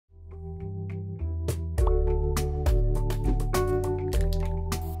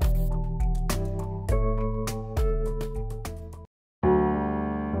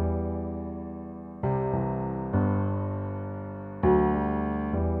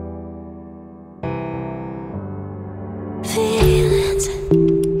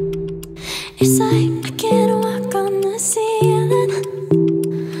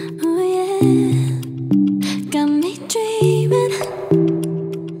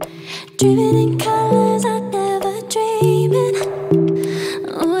dreaming in colors I never dreamed.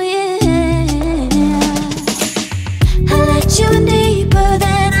 Oh yeah, I let you in deeper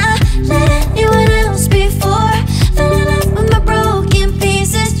than I let anyone else before. Fell in love with my broken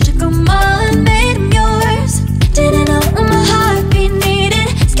pieces, took them all and made them yours. Didn't know what my heartbeat needed,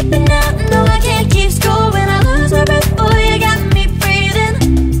 skipping out, no I can't keep score. When I lose my breath, boy, you got me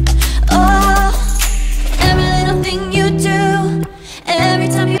breathing. Oh, every little thing you do, every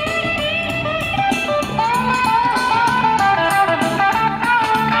time you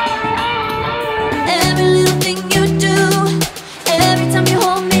every little thing you do, every time you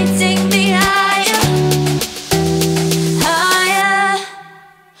hold me, take me higher, higher.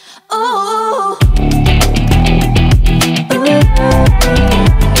 Oh,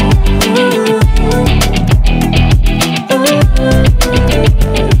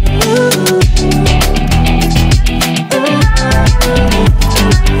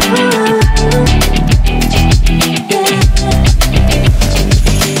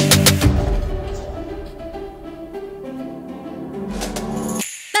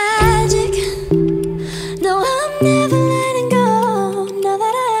 magic. No, I'm never letting go. Now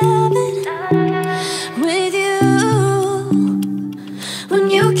that I have it with you. When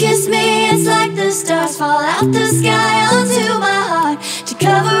you kiss me, it's like the stars fall out the sky onto my heart to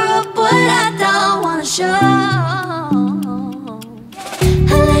cover up what I don't wanna show.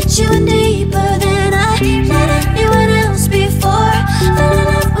 I let you in deeper than I let anyone else before. Fell in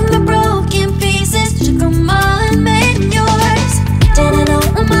love with my broken pieces, took them all and made them yours. Didn't know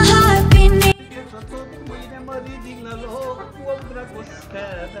what my heartbeat needed.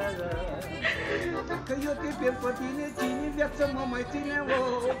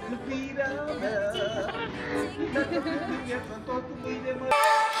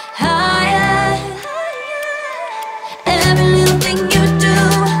 Higher. Every little thing you do,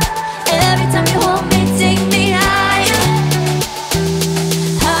 every time you hold me, take me higher,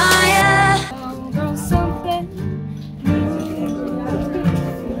 higher.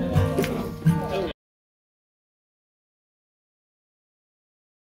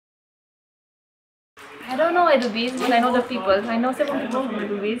 I don't know Edubiștii, but I know the people. I know several people from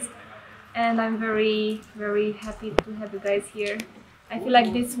Edubiștii, and I'm very, very happy to have you guys here. I feel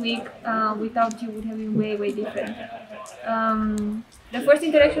like this week without you would have been way, way different. The first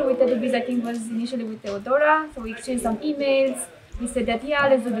interaction with Edubiștii, I think, was initially with Teodora, so we exchanged some emails. We said that, yeah,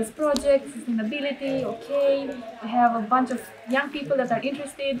 let's do this project, sustainability, okay. We have a bunch of young people that are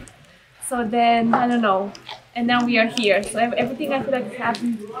interested. So then, I don't know, and now we are here. So everything I feel like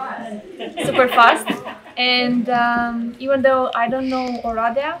happened super fast. And even though I don't know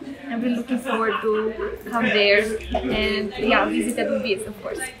Oradea, I'm really looking forward to come there and yeah, visit Edubiștii, of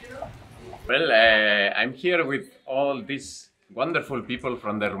course. Well, I'm here with all these wonderful people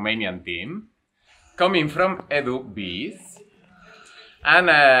from the Romanian team, coming from Edubiștii. And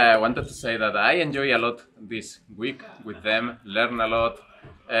I wanted to say that I enjoy a lot this week with them, learn a lot,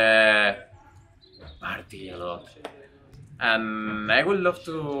 party a lot. And I would love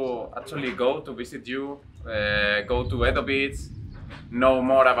to actually go to visit you, go to Edubiștii, know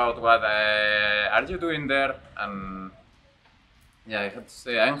more about what are you doing there. And yeah, I have to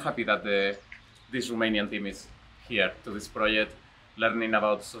say I'm happy that this Romanian team is here to this project, learning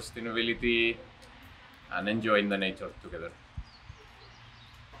about sustainability and enjoying the nature together.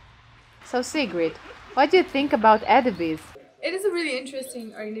 So Sigrid, what do you think about Edubiștii? It is a really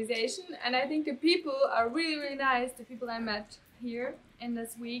interesting organization, and I think the people are really, really nice, the people I met here in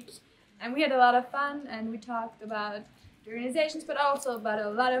this week. And we had a lot of fun, and we talked about the organizations, but also about a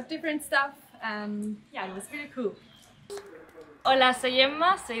lot of different stuff, and yeah, it was really cool. Hola, soy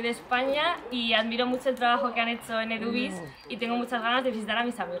Emma, soy de España y admiro mucho el trabajo que han hecho en Edubiștii y tengo muchas ganas de visitar a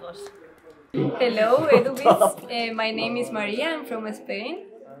mis amigos. Hello, Edubiștii. My name is Maria, I'm from Spain.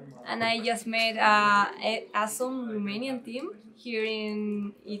 And I just met an awesome Romanian team here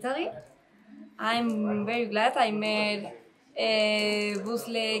in Italy. I'm very glad I met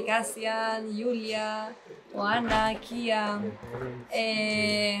Buzle, Casian, Iulia, Oana,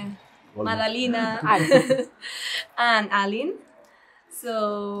 Madalina, and Alin.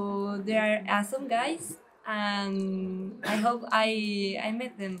 So they are awesome guys, and I hope I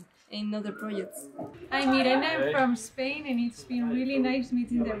met them in other projects. I'm Irene, I'm from Spain, and it's been really nice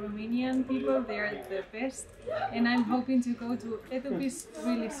meeting the Romanian people. They are the best, and I'm hoping to go to Edubiștii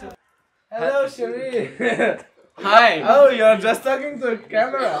really soon. Hello, Cherie. Hi. Oh, you're just talking to the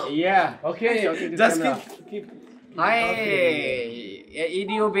camera. Yeah. Okay. Just keep. Hi,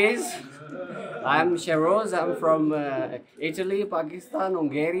 Edubiștii. I'm Sheroz. I'm from Italy, Pakistan,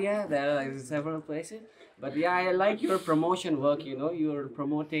 Hungary. There are several places. But yeah, I like your promotion work. You know, your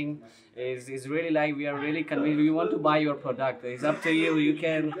promoting is really like we are really convinced. We want to buy your product. It's up to you. You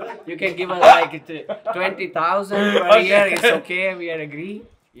can give us like 20,000 per year. It's okay. We are agree.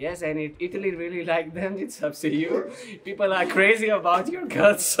 Yes, and Italy really like them. It's up to you. People are crazy about your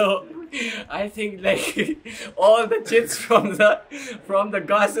girls, so I think like all the chits from the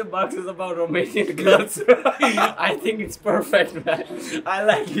gossip boxes about Romanian girls. I think it's perfect, man. I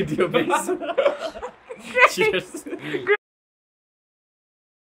like it, you guys. Cheers.